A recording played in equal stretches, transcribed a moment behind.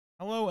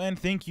Hello and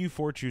thank you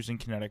for choosing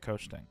Kinetic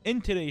hosting. In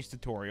today's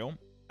tutorial,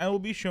 I will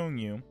be showing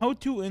you how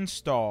to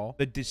install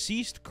the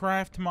Deceased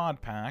Craft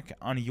mod pack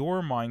on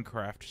your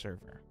Minecraft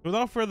server.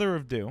 Without further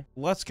ado,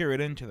 let's get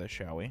right into this,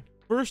 shall we?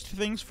 First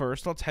things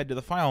first, let's head to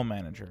the file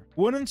manager.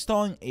 When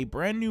installing a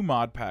brand new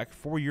mod pack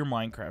for your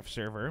Minecraft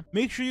server,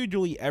 make sure you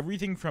delete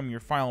everything from your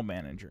file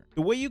manager.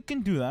 The way you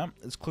can do that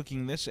is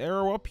clicking this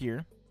arrow up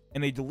here,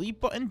 and a delete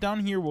button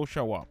down here will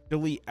show up.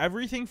 Delete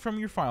everything from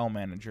your file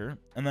manager,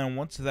 and then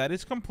once that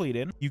is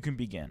completed, you can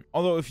begin.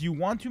 Although if you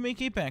want to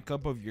make a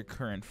backup of your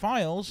current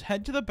files,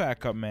 head to the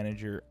backup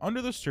manager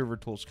under the server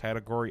tools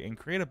category and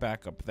create a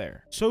backup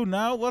there. So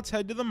now let's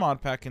head to the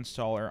modpack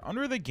installer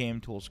under the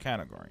game tools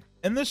category.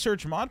 In the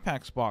search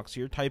modpacks box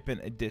here, type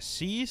in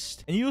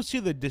Deceased, and you'll see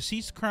the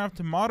Deceased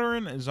Craft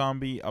Modern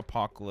Zombie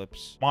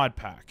Apocalypse mod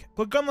pack.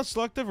 Click on the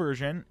selected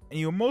version, and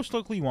you'll most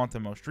likely want the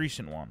most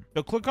recent one.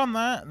 So click on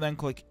that, then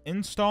click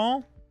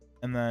Install,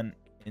 and then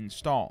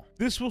Install.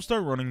 This will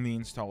start running the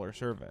installer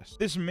service.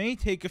 This may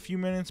take a few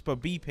minutes,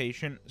 but be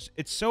patient.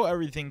 It's so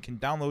everything can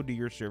download to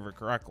your server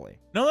correctly.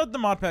 Now that the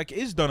modpack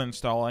is done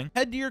installing,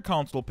 head to your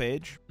console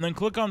page, and then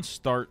click on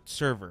Start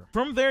Server.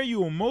 From there, you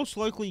will most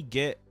likely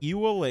get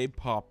ULA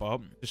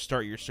pop-up to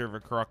start your server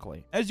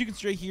correctly. As you can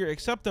see right here,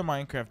 accept the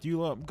Minecraft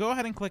ULA, go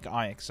ahead and click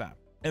I accept.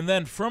 And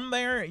then from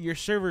there, your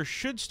server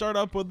should start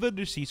up with the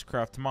Deceased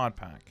Craft mod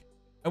pack.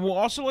 I will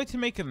also like to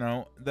make a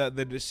note that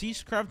the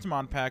Deceased Craft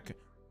mod pack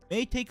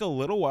may take a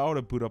little while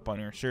to boot up on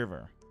your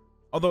server.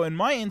 Although in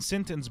my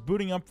instance, it's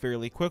booting up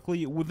fairly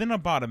quickly within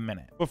about a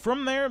minute. But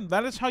from there,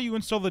 that is how you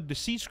install the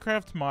Deceased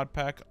Craft mod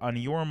pack on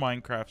your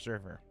Minecraft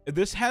server. If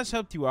this has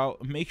helped you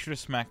out, make sure to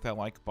smack that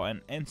like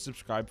button and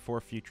subscribe for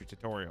future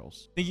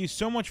tutorials. Thank you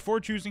so much for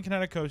choosing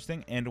Kinetic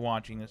hosting and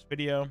watching this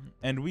video,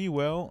 and we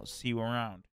will see you around.